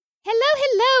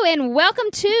Hello, and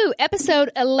welcome to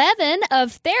episode 11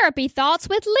 of Therapy Thoughts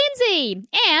with Lindsay.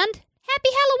 And happy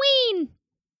Halloween.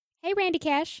 Hey, Randy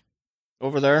Cash.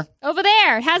 Over there? Over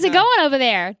there. How's it going over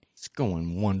there? It's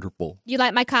going wonderful. You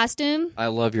like my costume? I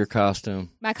love your costume.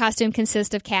 My costume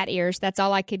consists of cat ears. That's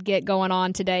all I could get going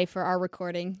on today for our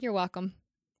recording. You're welcome.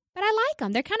 But I like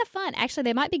them. They're kind of fun. Actually,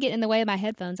 they might be getting in the way of my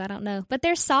headphones. I don't know. But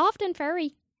they're soft and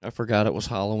furry. I forgot it was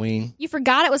Halloween. You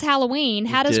forgot it was Halloween.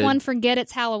 How does did. one forget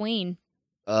it's Halloween?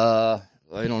 I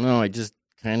don't know. I just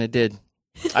kind of did.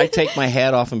 I'd take my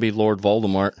hat off and be Lord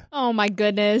Voldemort. Oh, my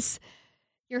goodness.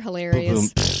 You're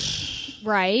hilarious. Boom.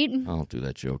 Right? I don't do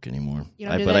that joke anymore. You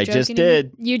don't do but that I joke just anymore?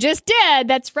 did. You just did.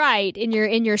 That's right. In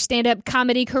your stand-up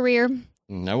comedy career.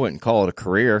 I wouldn't call it a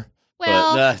career.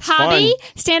 Well, but, it's hobby? fun.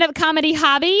 Stand-up comedy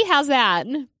hobby? How's that?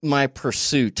 My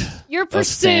pursuit. Your of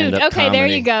pursuit. stand-up Okay, there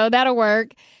comedy. you go. That'll work.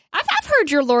 I've heard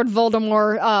your Lord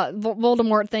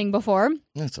Voldemort thing before.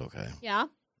 That's okay. Yeah.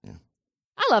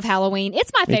 I love Halloween.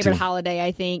 It's my Me favorite too. holiday,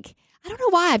 I think. I don't know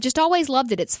why. I've just always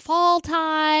loved it. It's fall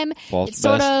time. Fall's It's the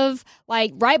sort best. of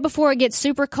like right before it gets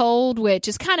super cold, which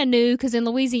is kind of new because in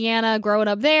Louisiana, growing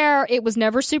up there, it was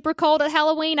never super cold at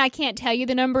Halloween. I can't tell you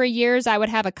the number of years I would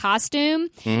have a costume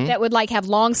that would like have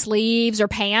long sleeves or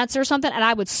pants or something, and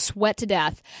I would sweat to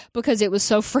death because it was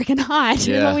so freaking hot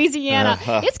in Yeah. Louisiana.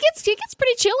 Uh-huh. It gets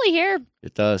pretty chilly here.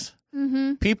 It does.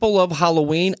 Mm-hmm. People love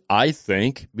Halloween, I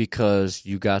think, because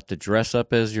you got to dress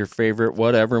up as your favorite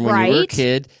whatever when you were a Right.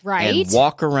 kid Right. and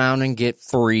walk around and get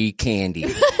free candy.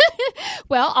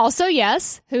 Well, also,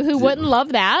 yes. Who wouldn't love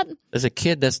that? As a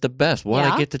kid, that's the best. Why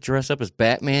Yeah. I get to dress up as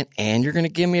Batman and you're going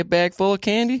to give me a bag full of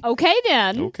candy? Okay,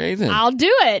 then. Okay, then. I'll do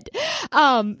it.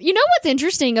 You know what's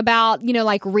interesting about,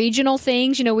 like regional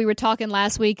things? We were talking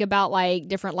last week about like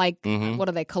different what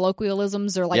are they,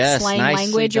 colloquialisms or like Yes, slang nicely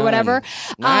language or done. whatever.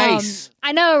 Nice.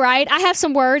 I know, right? I have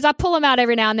some words. I pull them out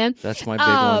every now and then. That's my big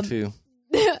one,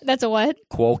 too. That's a what?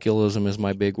 Colloquialism is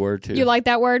my big word, too. You like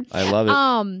that word? I love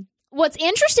it. What's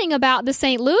interesting about the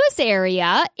St. Louis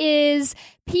area is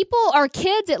people, or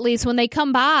kids at least, when they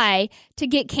come by to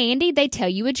get candy, they tell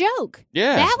you a joke.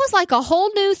 Yeah. That was like a whole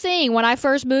new thing when I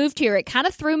first moved here. It kind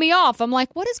of threw me off. I'm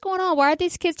like, what is going on? Why are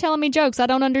these kids telling me jokes? I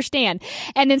don't understand.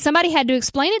 And then somebody had to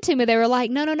explain it to me. They were like,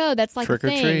 no, that's like Trick a or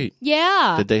thing. treat.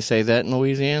 Yeah. Did they say that in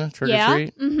Louisiana? Trick Yeah. or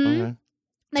treat? Mhm. Okay.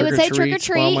 They would say trick or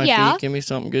swallow treat. my Yeah. feet, give me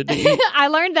something good to eat. I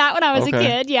learned that when I was a Okay.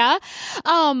 kid, yeah.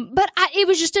 But it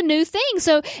was just a new thing.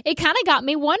 So it kind of got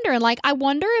me wondering, like, I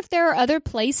wonder if there are other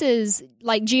places,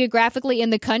 like geographically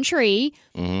in the country,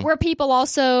 where people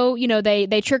also,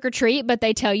 they trick or treat, but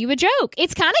they tell you a joke.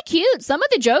 It's kind of cute. Some of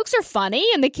the jokes are funny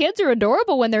and the kids are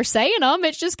adorable when they're saying them.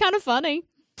 It's just kind of funny.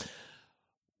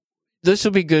 This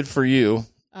will be good for you.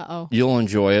 Uh-oh. You'll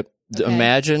enjoy it. Okay.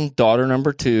 Imagine daughter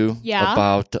number 2, Yeah.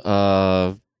 about,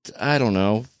 I don't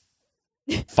know,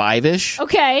 5-ish.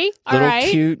 Okay. All Little right.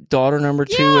 cute daughter number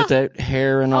 2 Yeah. with that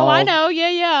hair and Oh, all. I know.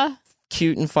 Yeah.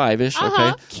 Cute and 5-ish,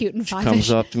 Uh-huh. okay? Cute and She fun.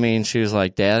 comes up to me and she was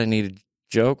like, Dad, I need a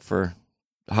joke for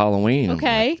Halloween. I'm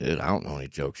Okay. like, dude, I don't know any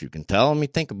jokes you can tell. Let me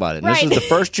think about it. And Right. This is the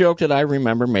first joke that I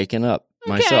remember making up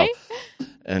myself. Okay.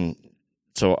 And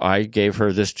so I gave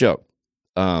her this joke.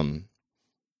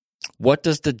 What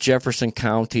does the Jefferson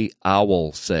County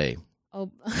owl say?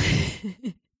 Oh.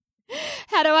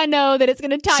 How do I know that it's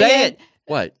going to tie Say in? it.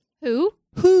 What? Who?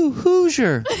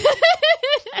 Hoosier.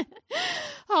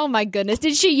 Oh my goodness!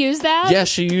 Did she use that? Yes,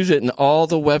 she used it, and all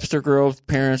the Webster Grove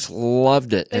parents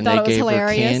loved it. They And thought they it was gave her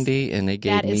hilarious. candy, and they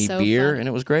gave That is me so beer, fun. and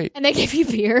it was great. And they gave you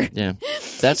beer. Yeah,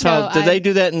 that's No, how. Did they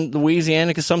do that in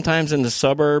Louisiana? Because sometimes in the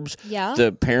suburbs, Yeah.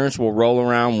 the parents will roll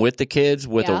around with the kids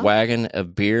with Yeah. a wagon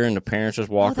of beer, and the parents just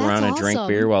walk Oh, that's around and drink awesome.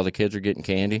 beer while the kids are getting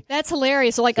candy. That's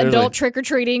hilarious. So like Clearly. adult trick or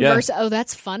treating Yeah. versus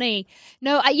that's funny.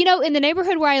 No, in the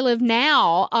neighborhood where I live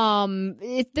now,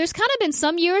 there's kind of been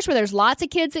some years where there's lots of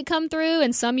kids that come through,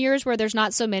 and some years where there's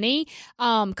not so many.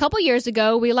 A couple years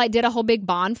ago, we did a whole big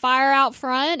bonfire out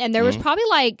front, and there was probably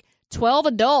like 12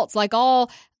 adults, like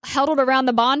all huddled around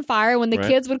the bonfire. When the Right.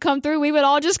 kids would come through, we would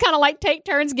all just kind of like take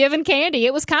turns giving candy.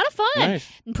 It was kind of fun. Nice.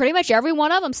 And pretty much every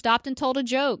one of them stopped and told a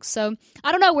joke. So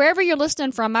I don't know, wherever you're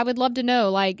listening from, I would love to know,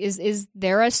 like, is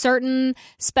there a certain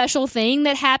special thing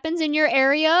that happens in your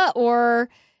area, or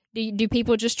do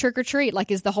people just trick or treat?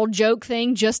 Like, is the whole joke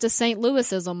thing just a St.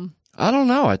 Louisism? I don't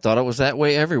know. I thought it was that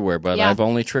way everywhere, but Yeah. I've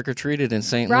only trick or treated in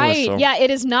St. Right. Louis. So. Yeah,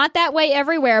 it is not that way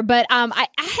everywhere, but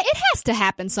it has to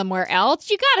happen somewhere else.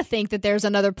 You got to think that there's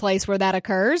another place where that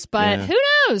occurs, but Yeah. who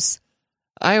knows?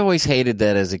 I always hated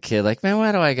that as a kid. Like, man,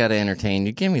 why do I got to entertain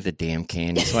you? Give me the damn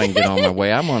candy so I can get on my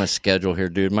way. I'm on a schedule here,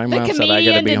 dude. My The mom said I got to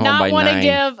comedian be did home not by want to 9.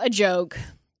 give a joke.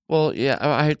 Well, yeah,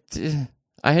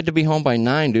 I had to be home by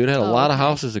 9, dude. I had a lot of okay.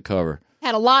 houses to cover.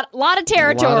 Had a lot of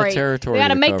territory. A lot of territory. You got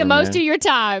to make the most man. of your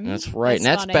time. That's right. And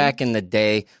that's funny. back in the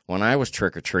day when I was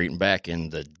trick-or-treating, back in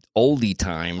the oldie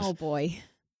times. Oh, boy.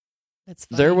 That's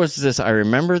funny. There was this, I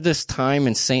remember this time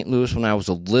in St. Louis when I was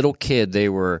a little kid,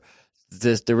 there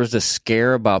was a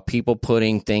scare about people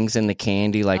putting things in the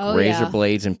candy, like razor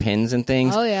blades and pins and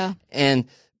things. Oh, yeah. And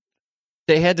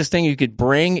they had this thing, you could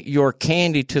bring your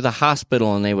candy to the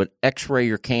hospital and they would x-ray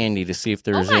your candy to see if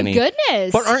there was any. Oh, my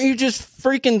goodness. But aren't you just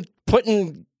freaking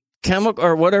putting chemical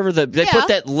or whatever, they put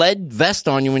that lead vest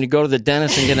on you when you go to the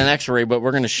dentist and get an x-ray, but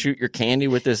we're going to shoot your candy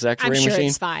with this x-ray I'm machine? sure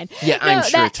it's fine. Yeah, I'm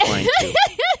sure it's fine, too.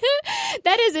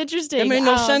 That is interesting. It made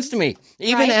no sense to me.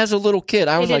 Even as a little kid,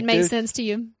 I was like, it didn't make sense to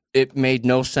you? It made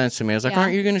no sense to me. I was like,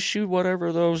 aren't you going to shoot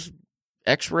whatever those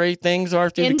x-ray things are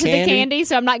through into the candy? The candy?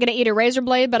 So I'm not going to eat a razor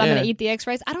blade, but I'm going to eat the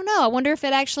x-rays? I don't know. I wonder if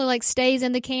it actually like stays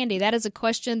in the candy. That is a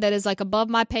question that is like above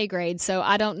my pay grade, so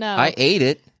I don't know. I ate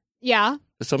it. Yeah.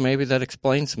 So maybe that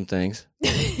explains some things.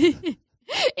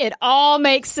 It all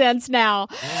makes sense now.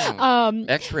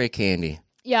 X-ray candy.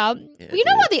 Yeah. You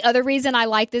know what the other reason I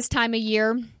like this time of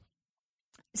year?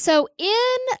 So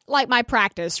in like my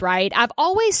practice, right, I've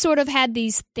always sort of had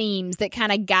these themes that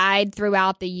kind of guide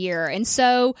throughout the year. And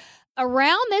so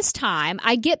around this time,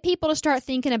 I get people to start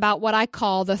thinking about what I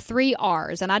call the 3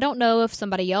 R's. And I don't know if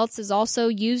somebody else has also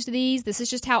used these. This is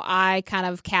just how I kind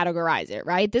of categorize it,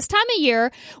 right? This time of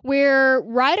year, we're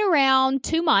right around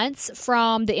 2 months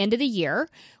from the end of the year.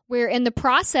 We're in the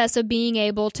process of being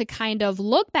able to kind of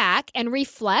look back and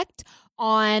reflect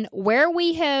on where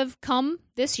we have come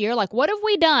this year. Like, what have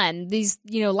we done these,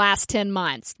 last 10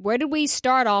 months? Where did we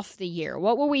start off the year?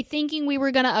 What were we thinking we were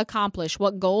going to accomplish?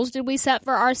 What goals did we set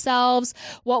for ourselves?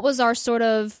 What was our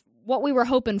what we were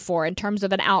hoping for in terms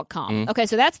of an outcome? Okay,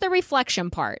 so that's the reflection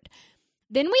part.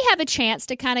 Then we have a chance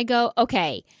to kind of go,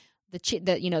 okay,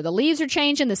 the leaves are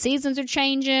changing, the seasons are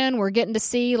changing. We're getting to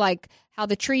see like how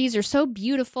the trees are so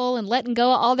beautiful and letting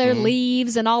go of all their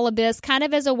leaves and all of this, kind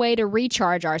of as a way to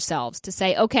recharge ourselves, to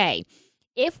say, okay,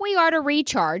 if we are to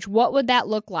recharge, what would that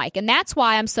look like? And that's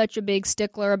why I'm such a big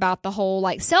stickler about the whole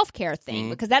like self-care thing,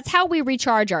 because that's how we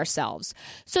recharge ourselves.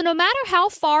 So no matter how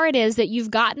far it is that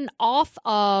you've gotten off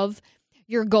of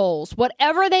your goals,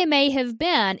 whatever they may have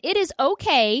been, it is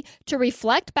okay to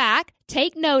reflect back,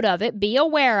 take note of it, be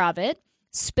aware of it,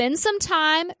 spend some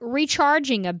time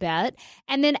recharging a bit,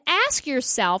 and then ask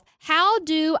yourself, how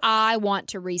do I want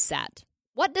to reset?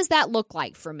 What does that look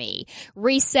like for me?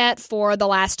 Reset for the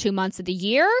last 2 months of the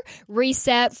year,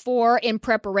 reset for in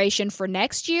preparation for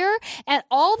next year, and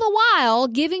all the while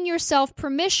giving yourself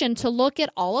permission to look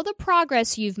at all of the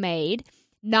progress you've made,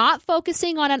 not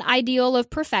focusing on an ideal of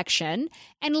perfection,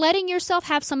 and letting yourself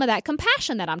have some of that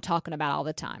compassion that I'm talking about all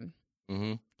the time.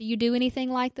 Mm-hmm. Do you do anything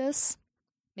like this?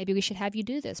 Maybe we should have you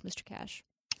do this, Mr. Cash.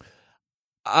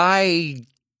 I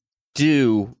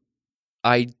do.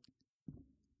 I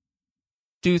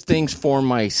do things for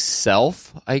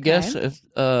myself, I guess. I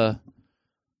don't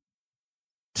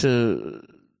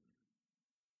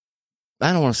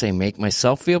want to say make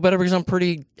myself feel better, because I'm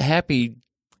pretty happy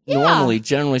normally,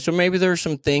 generally. So maybe there's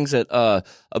some things that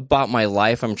about my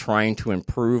life I'm trying to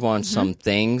improve on, some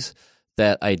things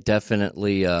that I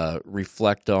definitely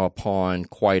reflect upon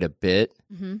quite a bit.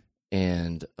 Mm-hmm.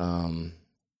 And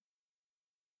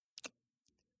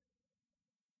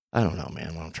I don't know,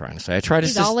 man, what I'm trying to say.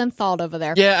 He's all in thought over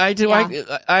there. Yeah, I do.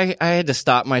 Yeah. I had to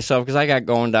stop myself because I got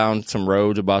going down some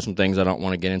roads about some things I don't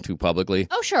want to get into publicly.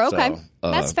 Oh, sure. Okay.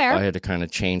 So, that's fair. I had to kind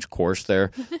of change course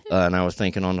there. And I was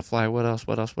thinking on the fly, what else?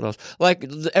 Like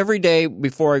every day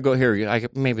before I go here,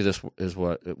 maybe this is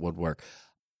what it would work.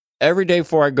 Every day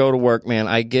before I go to work, man,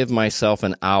 I give myself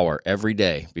an hour every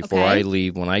day before I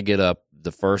leave. When I get up,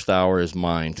 the first hour is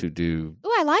mine to do.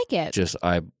 Oh, I like it.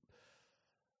 I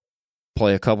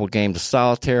play a couple games of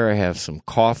solitaire. I have some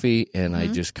coffee, and I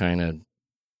just kind of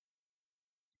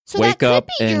wake up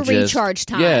and your recharge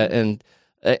time. Yeah, and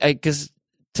because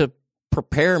to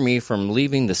prepare me from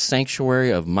leaving the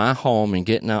sanctuary of my home and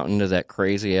getting out into that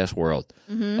crazy ass world.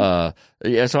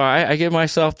 Mm-hmm. So I give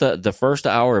myself the first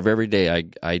hour of every day.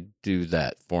 I do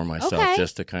that for myself,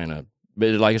 just to kind of.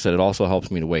 Like I said, it also helps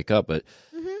me to wake up, but.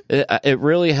 It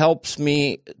really helps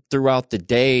me throughout the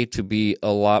day to be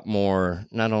a lot more,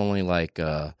 not only like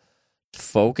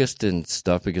focused and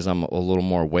stuff, because I'm a little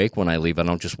more awake when I leave. I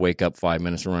don't just wake up 5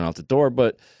 minutes and run out the door,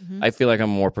 but I feel like I'm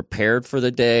more prepared for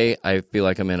the day. I feel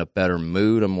like I'm in a better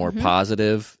mood. I'm more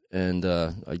positive, and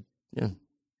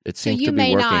it seems to be working. So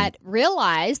you may not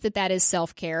realize that is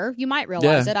self-care. You might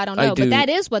realize it. I don't know, but that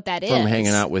is what that is. From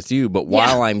hanging out with you, but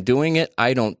while I'm doing it,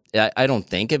 I don't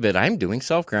think of it. I'm doing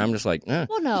self-care. I'm just like,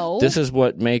 well, no. This is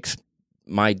what makes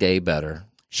my day better.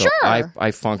 So Sure.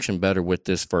 I function better with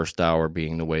this first hour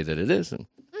being the way that it is. And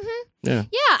yeah.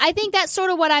 Yeah, I think that's sort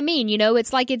of what I mean.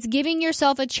 It's like it's giving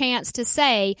yourself a chance to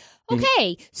say,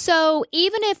 okay, so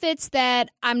even if it's that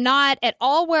I'm not at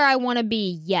all where I want to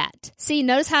be yet. See,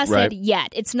 notice how I said yet.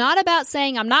 It's not about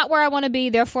saying I'm not where I want to be,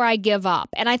 therefore I give up.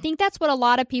 And I think that's what a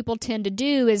lot of people tend to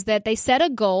do is that they set a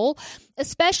goal,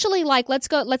 especially like let's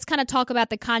kind of talk about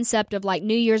the concept of like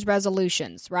New Year's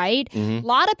resolutions, right? A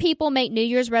lot of people make New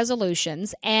Year's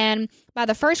resolutions, and by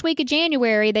the first week of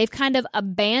January, they've kind of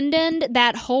abandoned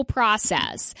that whole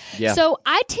process. Yeah. So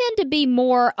I tend to be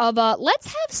more of a let's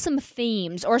have some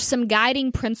themes or some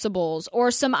guiding principles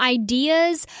or some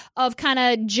ideas of kind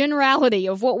of generality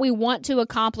of what we want to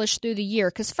accomplish through the year.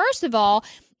 Because first of all,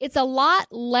 it's a lot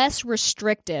less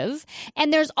restrictive,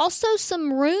 and there's also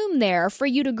some room there for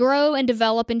you to grow and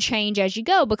develop and change as you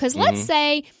go. Because let's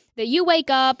say that you wake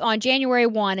up on January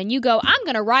 1 and you go, I'm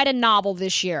going to write a novel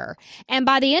this year. And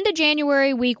by the end of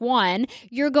January, week 1,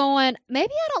 you're going,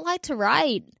 maybe I don't like to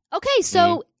write. Okay,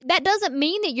 so that doesn't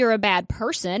mean that you're a bad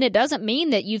person. It doesn't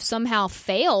mean that you've somehow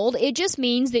failed. It just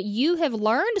means that you have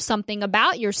learned something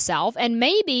about yourself, and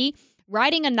maybe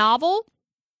writing a novel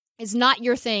is not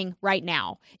your thing right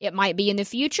now. It might be in the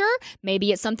future.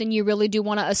 Maybe it's something you really do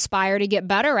want to aspire to get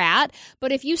better at.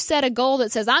 But if you set a goal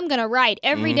that says, I'm going to write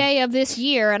every day of this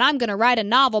year and I'm going to write a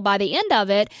novel by the end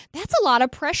of it, that's a lot of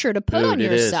pressure to put on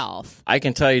yourself. I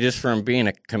can tell you just from being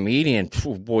a comedian,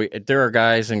 boy, there are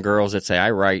guys and girls that say, I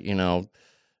write,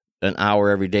 an hour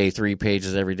every day, 3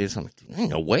 pages every day. So I'm like, ain't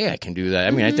no way I can do that.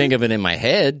 I mean, I think of it in my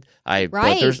head. But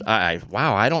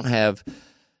I don't have...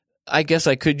 I guess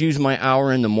I could use my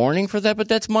hour in the morning for that, but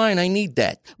that's mine. I need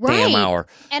that damn hour.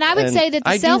 And I would say that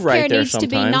the self-care needs to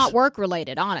be not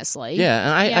work-related, honestly.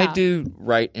 Yeah, and I do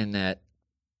write in that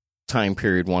time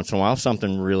period once in a while. If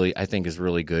something really I think is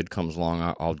really good comes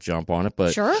along, I'll jump on it.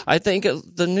 But sure. I think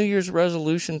the New Year's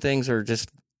resolution things are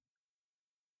just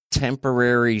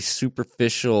temporary,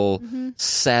 superficial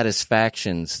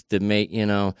satisfactions that make,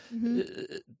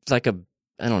 like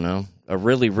I don't know, a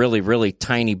really, really, really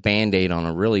tiny Band-Aid on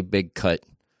a really big cut.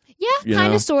 Yeah,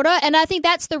 kind of, sort of. And I think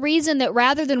that's the reason that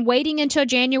rather than waiting until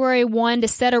January 1 to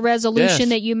set a resolution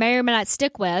that you may or may not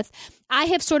stick with, I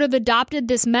have sort of adopted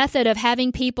this method of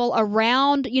having people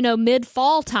around,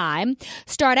 mid-fall time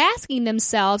start asking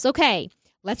themselves, okay,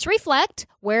 let's reflect.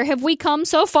 Where have we come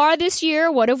so far this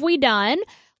year? What have we done?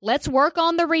 Let's work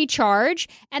on the recharge,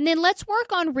 and then let's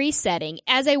work on resetting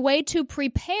as a way to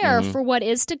prepare for what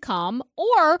is to come.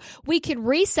 Or we could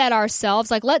reset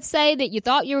ourselves. Like, let's say that you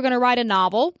thought you were going to write a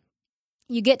novel.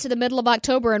 You get to the middle of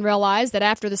October and realize that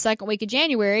after the second week of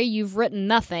January, you've written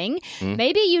nothing.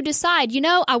 Maybe you decide,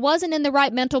 I wasn't in the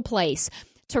right mental place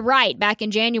to write back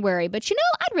in January, but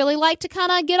I'd really like to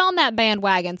kind of get on that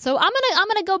bandwagon. So I'm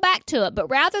gonna go back to it. But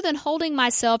rather than holding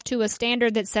myself to a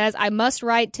standard that says I must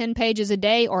write 10 pages a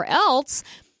day or else,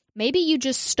 maybe you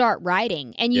just start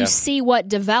writing and you see what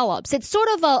develops. It's sort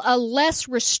of a less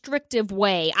restrictive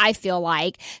way, I feel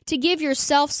like, to give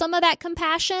yourself some of that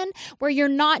compassion where you're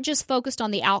not just focused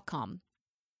on the outcome.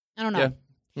 I don't know. Yeah.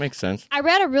 Makes sense. I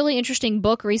read a really interesting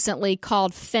book recently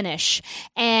called Finish,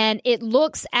 and it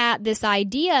looks at this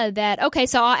idea that, okay,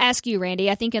 so I'll ask you, Randy,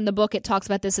 I think in the book it talks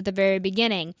about this at the very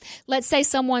beginning. Let's say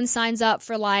someone signs up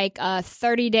for like a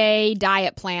 30-day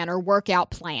diet plan or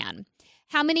workout plan.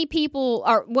 How many people,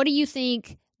 or what do you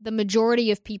think the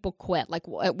majority of people quit? Like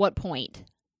at what point?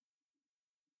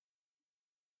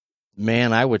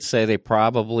 Man, I would say they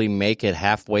probably make it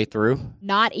halfway through.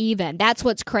 Not even. That's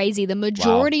what's crazy. The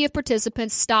majority of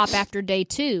participants stop after day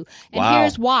 2. And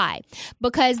here's why.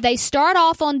 Because they start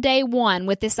off on day 1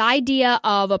 with this idea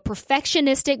of a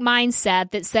perfectionistic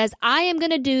mindset that says, I am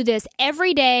going to do this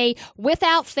every day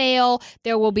without fail.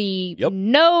 There will be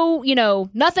no,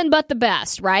 nothing but the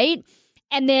best, right?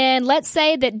 And then let's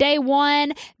say that day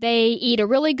 1, they eat a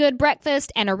really good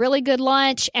breakfast and a really good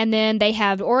lunch, and then they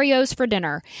have Oreos for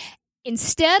dinner.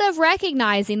 Instead of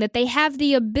recognizing that they have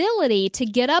the ability to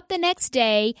get up the next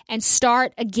day and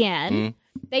start again,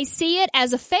 they see it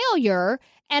as a failure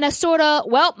and a sort of,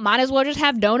 might as well just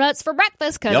have donuts for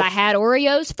breakfast because I had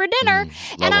Oreos for dinner.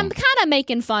 And I'm kind of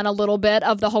making fun a little bit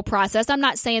of the whole process. I'm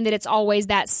not saying that it's always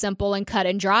that simple and cut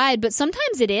and dried, but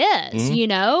sometimes it is,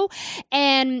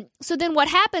 And so then what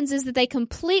happens is that they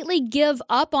completely give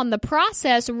up on the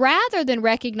process rather than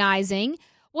recognizing,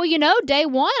 well, day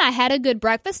 1, I had a good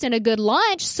breakfast and a good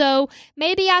lunch, so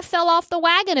maybe I fell off the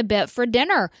wagon a bit for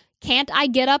dinner. Can't I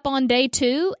get up on day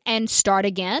 2 and start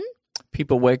again?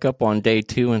 People wake up on day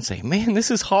 2 and say, man, this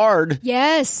is hard.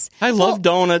 Yes. I love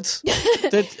donuts.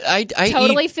 I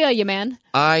totally feel you, man.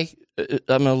 I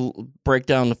I'm going to break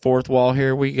down the fourth wall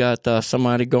here. We got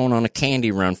somebody going on a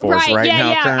candy run for us right now.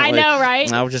 Yeah, currently. I know, right?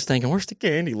 And I was just thinking, where's the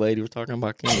candy lady? We're talking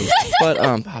about candy. But,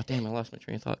 oh, damn, I lost my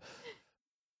train of thought.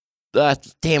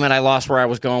 Damn it, I lost where I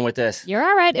was going with this. You're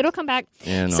all right. It'll come back.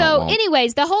 Yeah, no, so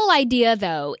anyways, the whole idea,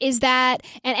 though, is that,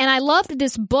 and I loved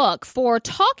this book for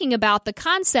talking about the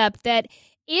concept that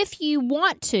if you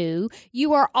want to,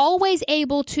 you are always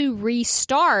able to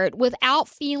restart without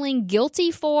feeling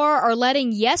guilty for or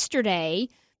letting yesterday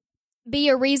be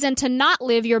a reason to not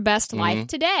live your best life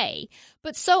today.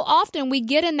 But so often we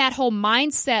get in that whole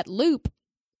mindset loop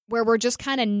where we're just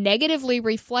kind of negatively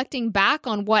reflecting back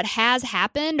on what has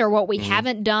happened or what we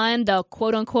haven't done the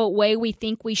quote-unquote way we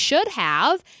think we should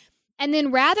have. And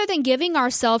then rather than giving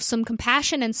ourselves some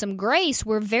compassion and some grace,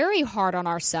 we're very hard on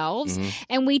ourselves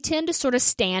and we tend to sort of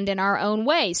stand in our own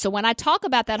way. So when I talk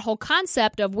about that whole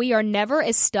concept of we are never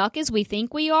as stuck as we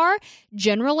think we are,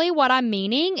 generally what I'm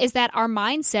meaning is that our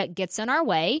mindset gets in our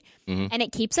way and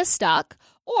it keeps us stuck.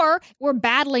 Or we're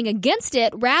battling against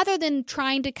it rather than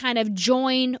trying to kind of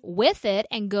join with it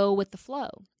and go with the flow.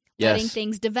 Yes. Letting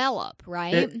things develop,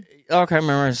 right? Okay, I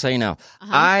remember what I say now.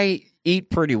 I eat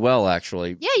pretty well,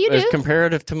 actually. Yeah, you do. As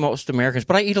comparative to most Americans,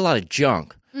 but I eat a lot of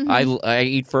junk. I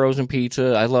eat frozen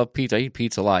pizza. I love pizza. I eat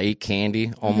pizza a lot. I eat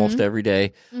candy almost every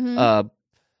day. I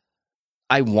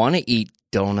want to eat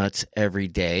donuts every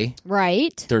day.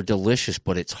 Right. They're delicious,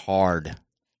 but it's hard.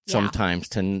 Sometimes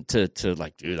to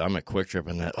like, dude, I'm at Quick Trip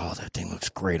and that thing looks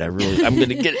great. I'm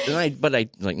gonna get it. But I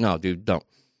like, no, dude, don't.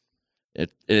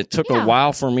 It took a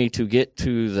while for me to get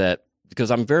to that because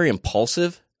I'm very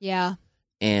impulsive. Yeah.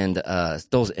 And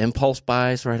those impulse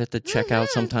buys right at the checkout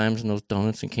sometimes, and those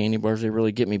donuts and candy bars, they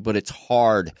really get me. But it's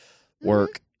hard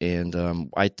work, and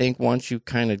I think once you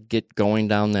kind of get going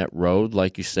down that road,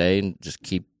 like you say, and just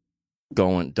keep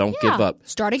going, don't give up,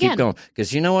 start again, keep going,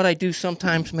 because you know what I do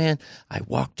sometimes, man, I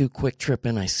walk through Quick Trip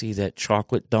and I see that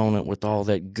chocolate donut with all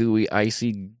that gooey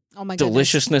icy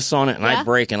deliciousness on it, and I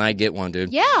break and I get one,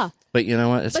 dude. But you know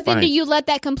what, it's but fine. Then do you let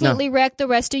that completely wreck the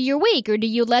rest of your week, or do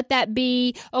you let that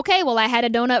be okay, well, I had a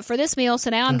donut for this meal, so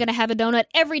now I'm going to have a donut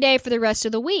every day for the rest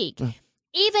of the week?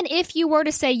 Even if you were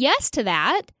to say yes to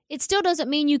that, it still doesn't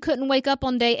mean you couldn't wake up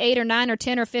on day 8 or 9 or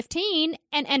 10 or 15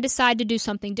 and decide to do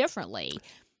something differently.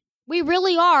 We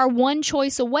really are one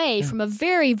choice away from a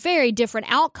very, very different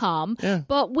outcome,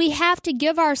 but we have to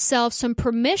give ourselves some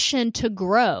permission to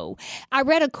grow. I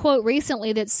read a quote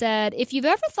recently that said, if you've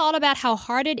ever thought about how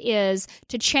hard it is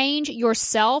to change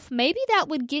yourself, maybe that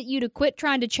would get you to quit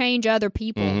trying to change other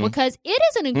people, because it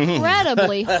is an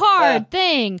incredibly hard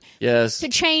thing to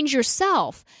change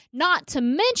yourself. Not to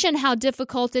mention how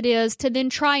difficult it is to then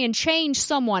try and change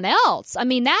someone else. I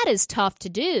mean, that is tough to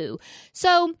do.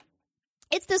 So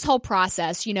it's this whole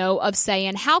process, of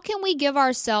saying, how can we give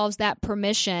ourselves that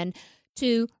permission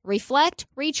to reflect,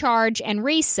 recharge, and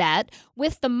reset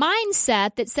with the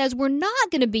mindset that says we're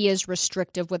not going to be as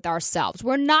restrictive with ourselves.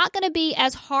 We're not going to be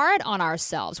as hard on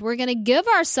ourselves. We're going to give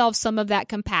ourselves some of that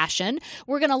compassion.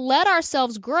 We're going to let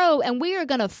ourselves grow, and we are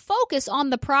going to focus on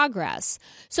the progress.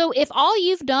 So if all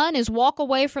you've done is walk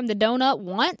away from the donut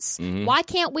once, why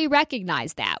can't we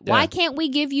recognize that? Why can't we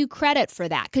give you credit for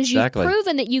that? Because you've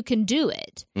proven that you can do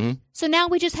it. So now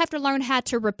we just have to learn how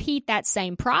to repeat that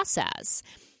same process.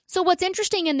 So what's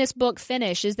interesting in this book,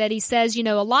 Finish, is that he says, a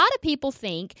lot of people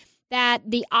think that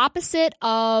the opposite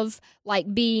of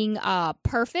like being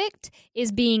perfect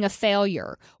is being a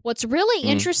failure. What's really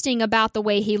interesting about the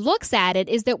way he looks at it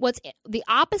is that what's the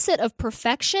opposite of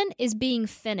perfection is being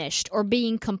finished or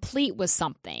being complete with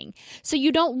something. So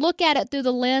you don't look at it through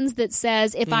the lens that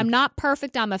says, if I'm not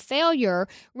perfect, I'm a failure.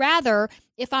 Rather,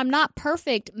 if I'm not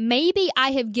perfect, maybe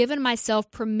I have given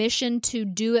myself permission to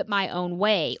do it my own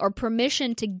way, or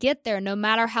permission to get there no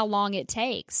matter how long it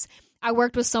takes. I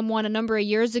worked with someone a number of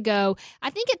years ago.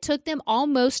 I think it took them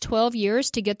almost 12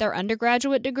 years to get their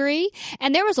undergraduate degree.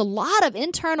 And there was a lot of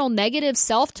internal negative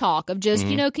self-talk of just,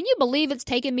 can you believe it's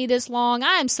taken me this long?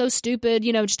 I am so stupid.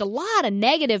 Just a lot of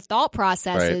negative thought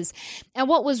processes. Right. And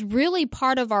what was really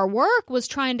part of our work was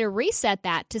trying to reset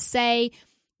that, to say,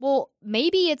 well,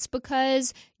 maybe it's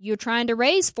because you're trying to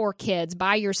raise 4 kids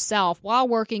by yourself while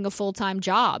working a full-time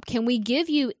job. Can we give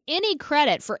you any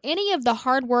credit for any of the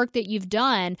hard work that you've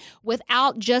done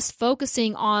without just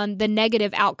focusing on the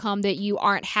negative outcome that you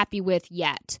aren't happy with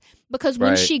yet? Because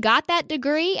when she got that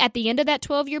degree at the end of that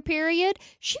 12-year period,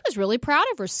 she was really proud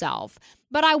of herself.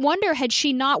 But I wonder, had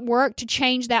she not worked to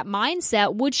change that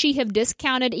mindset, would she have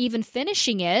discounted even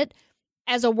finishing it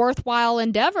as a worthwhile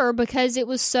endeavor because it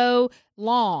was so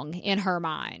long in her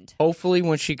mind? Hopefully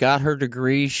when she got her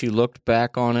degree, she looked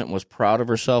back on it and was proud of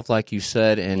herself, like you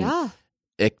said, and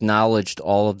acknowledged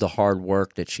all of the hard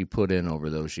work that she put in over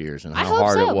those years and I how hope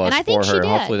hard so. it was And I for think she her. did.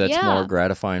 Hopefully that's Yeah. more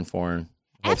gratifying for her.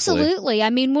 Hopefully. Absolutely. I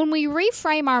mean, when we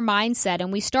reframe our mindset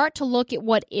and we start to look at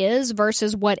what is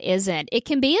versus what isn't, it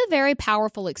can be a very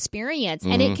powerful experience,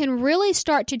 and it can really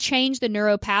start to change the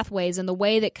neural pathways and the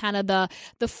way that kind of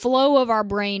the flow of our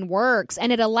brain works,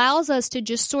 and it allows us to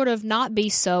just sort of not be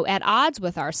so at odds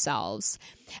with ourselves.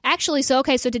 Actually, so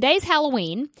today's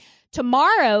Halloween.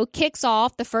 Tomorrow kicks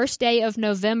off the first day of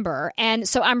November, and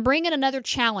so I'm bringing another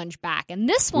challenge back, and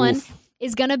this one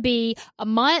is going to be a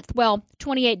month,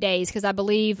 28 days, because I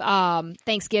believe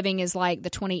Thanksgiving is like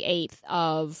the 28th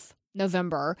of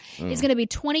November. It's going to be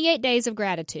 28 days of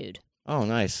gratitude. Oh,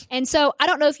 nice. And so I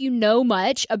don't know if you know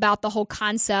much about the whole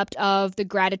concept of the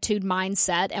gratitude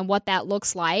mindset and what that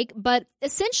looks like, but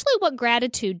essentially what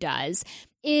gratitude does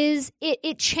is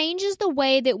it changes the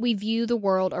way that we view the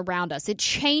world around us. It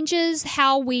changes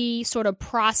how we sort of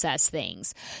process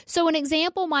things. So an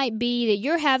example might be that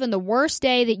you're having the worst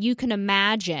day that you can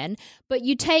imagine, but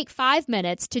you take 5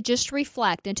 minutes to just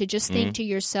reflect and to just think to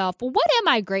yourself, well, what am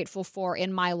I grateful for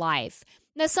in my life?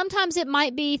 Now, sometimes it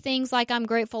might be things like I'm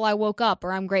grateful I woke up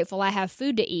or I'm grateful I have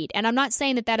food to eat. And I'm not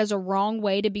saying that that is a wrong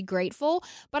way to be grateful,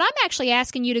 but I'm actually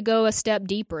asking you to go a step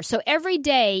deeper. So every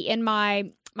day in my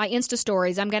Insta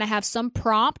stories, I'm going to have some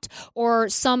prompt or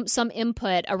some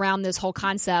input around this whole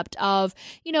concept of,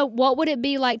 what would it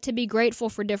be like to be grateful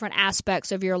for different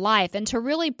aspects of your life and to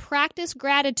really practice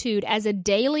gratitude as a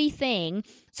daily thing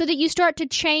so that you start to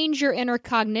change your inner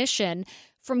cognition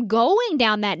from going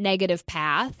down that negative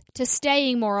path to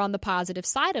staying more on the positive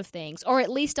side of things, or at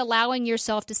least allowing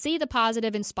yourself to see the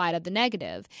positive in spite of the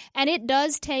negative. And it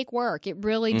does take work. It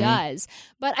really does.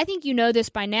 But I think you know this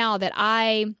by now that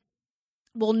I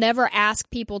will never ask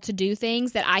people to do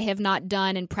things that I have not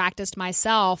done and practiced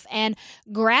myself. And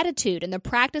gratitude and the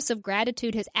practice of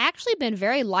gratitude has actually been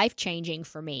very life-changing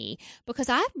for me because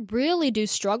I really do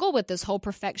struggle with this whole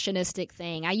perfectionistic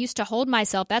thing. I used to hold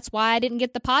myself. That's why I didn't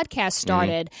get the podcast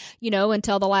started,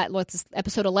 until the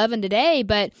episode 11 today.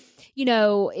 But,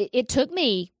 it took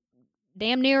me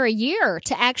damn near a year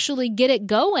to actually get it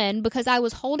going because I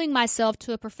was holding myself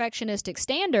to a perfectionistic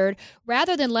standard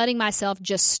rather than letting myself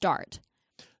just start.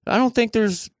 I don't think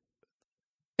there's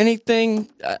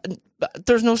anything,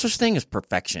 there's no such thing as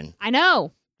perfection. I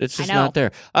know. It's just not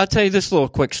there. I'll tell you this little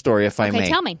quick story if I may.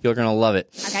 Tell me. You're going to love it.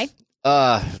 Okay.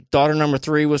 Daughter number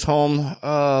 3 was home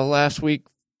last week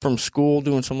from school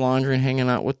doing some laundry and hanging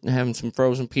out with having some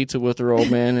frozen pizza with her old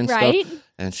man and right? stuff.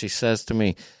 And she says to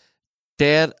me,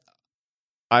 Dad,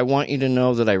 I want you to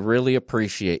know that I really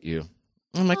appreciate you.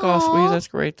 I'm like, oh, sweet, that's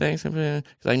great, thanks. Because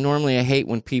I hate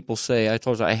when people say,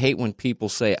 I hate when people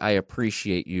say I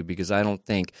appreciate you because I don't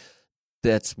think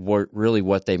that's really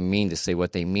what they mean to say.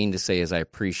 What they mean to say is I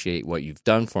appreciate what you've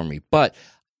done for me. But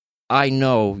I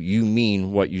know you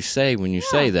mean what you say when you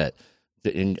say that.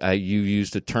 And you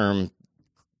use the term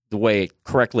the way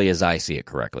correctly as I see it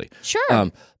correctly.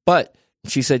 Sure. But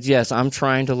she said, yes, I'm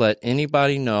trying to let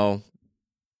anybody know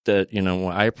that, when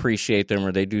I appreciate them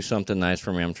or they do something nice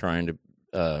for me, I'm trying to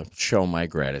show my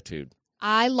gratitude.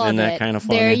 I love Isn't that it. kind of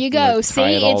funny? There you go. See,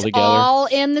 it's together? All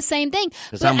in the same thing.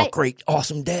 Because I'm a great,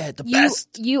 awesome dad, the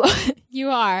best. You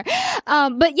are.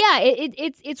 But yeah,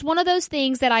 it's one of those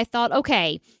things that I thought,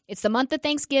 okay, it's the month of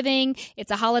Thanksgiving.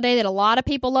 It's a holiday that a lot of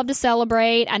people love to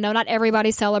celebrate. I know not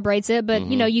everybody celebrates it, but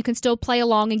you can still play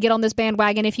along and get on this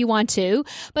bandwagon if you want to.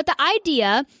 But the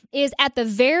idea is at the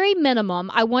very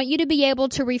minimum, I want you to be able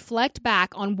to reflect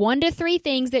back on 1 to 3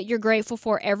 things that you're grateful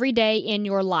for every day in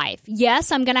your life.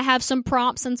 Yes, I'm going to have some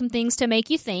prompts and some things to make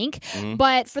you think,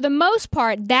 but for the most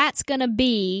part, that's going to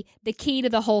be the key to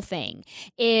the whole thing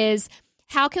is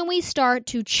how can we start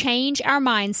to change our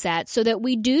mindset so that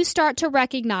we do start to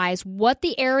recognize what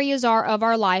the areas are of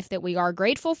our life that we are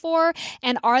grateful for,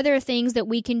 and are there things that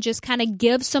we can just kind of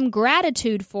give some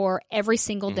gratitude for every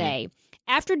single day?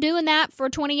 After doing that for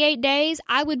 28 days,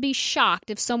 I would be shocked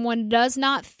if someone does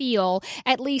not feel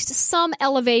at least some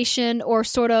elevation or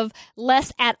sort of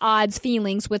less at odds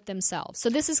feelings with themselves. So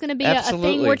this is going to be a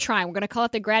thing we're trying. We're going to call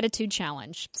it the Gratitude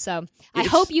Challenge. So I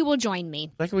hope you will join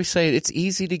me. Like we say, it's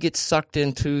easy to get sucked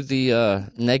into the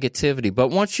negativity. But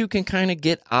once you can kind of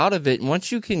get out of it,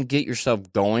 once you can get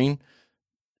yourself going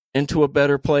into a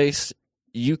better place,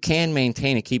 you can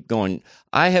maintain and keep going.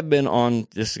 I have been on,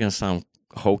 this is going to sound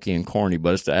hokey and corny,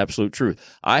 but it's the absolute truth.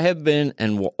 I have been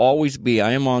and will always be,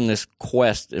 I am on this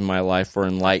quest in my life for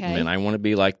enlightenment. I want to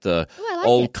be like the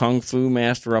old kung fu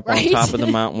master up on top of the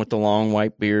mountain with the long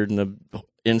white beard and the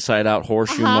inside out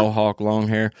horseshoe mohawk long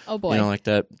hair. Oh boy. Like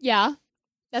that. Yeah.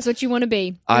 That's what you want to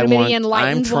be. I'm the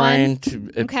enlightened trying one?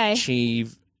 to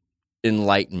achieve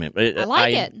enlightenment. I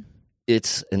like it.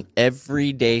 It's an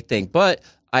everyday thing, but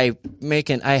I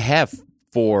have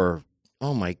for,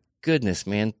 oh my goodness,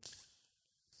 man,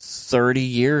 30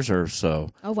 years or so.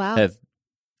 Oh, wow. Have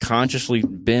consciously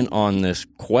been on this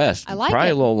quest. I like probably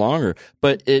it. a little longer,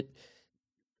 but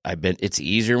it's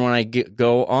easier when I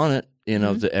go on it,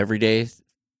 the every day,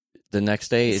 the next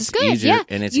day. This is It's good. easier, Yeah.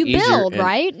 and it's you easier. build, and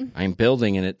right? I'm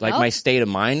building in it. Like, Oh. my state of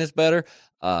mind is better.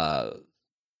 I'm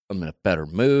in a better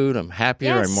mood. I'm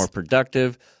happier. Yes. I'm more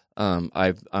productive. I'm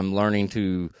learning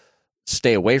to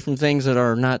stay away from things that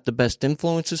are not the best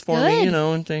influences for me, Good.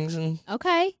 and things. And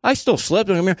Okay. I still slip.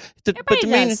 Don't get me wrong. But Everybody the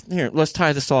main does. here, let's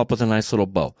tie this all up with a nice little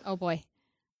bow. Oh, boy.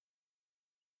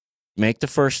 Make the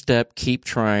first step. Keep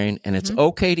trying, and it's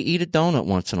okay to eat a donut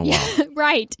once in a while,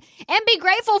 Right. And be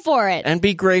grateful for it. and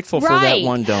be grateful for that Right.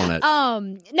 one donut.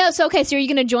 No, so okay, so are you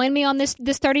going to join me on this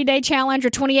 30-day challenge or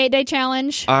 28-day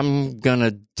challenge? I'm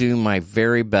gonna do my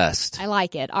very best. I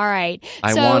like it. All right.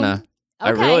 I So- wanna.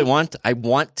 I okay. really want. I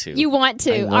want to. You want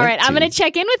to. I All want right. I'm to. going to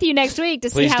check in with you next week to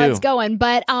see Please how do. it's going.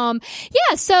 But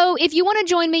yeah, so if you want to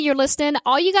join me, you're listening,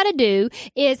 all you got to do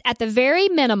is at the very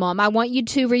minimum, I want you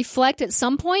to reflect at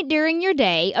some point during your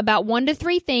day about 1 to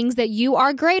 3 things that you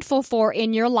are grateful for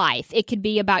in your life. It could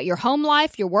be about your home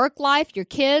life, your work life, your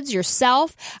kids,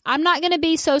 yourself. I'm not going to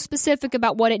be so specific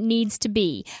about what it needs to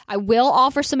be. I will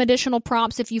offer some additional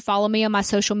prompts if you follow me on my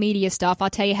social media stuff.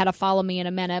 I'll tell you how to follow me in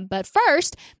a minute. But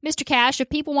first, Mr. Cash, if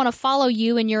people want to follow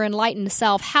you and your enlightened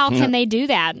self, how can they do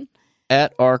that?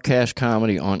 At rcash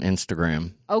comedy on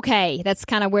Instagram. Okay, that's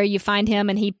kind of where you find him,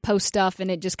 and he posts stuff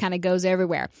and it just kind of goes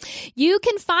everywhere. You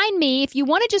can find me if you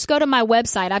want to just go to my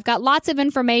website. I've got lots of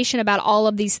information about all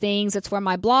of these things. It's where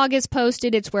my blog is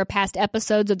posted. It's where past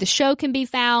episodes of the show can be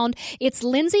found. It's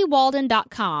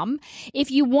lindsaywalden.com.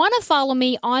 If you want to follow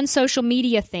me on social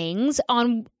media things,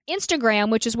 on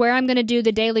Instagram, which is where I'm going to do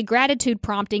the daily gratitude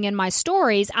prompting in my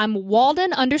stories, I'm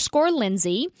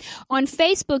Walden_Lindsay. On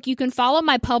Facebook, you can follow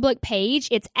my public page.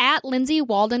 It's at Lindsay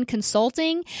Walden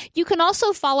Consulting. You can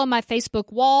also follow my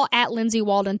Facebook wall at Lindsay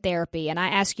Walden Therapy. And I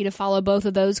ask you to follow both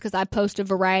of those because I post a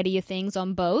variety of things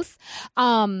on both.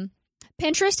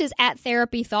 Pinterest is at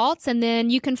Therapy Thoughts, and then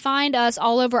you can find us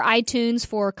all over iTunes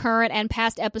for current and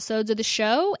past episodes of the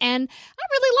show. And I'm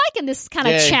really liking this kind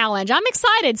of Yay. challenge. I'm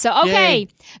excited. So, okay, Yay.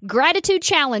 Gratitude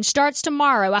Challenge starts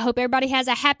tomorrow. I hope everybody has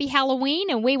a happy Halloween,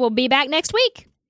 and we will be back next week.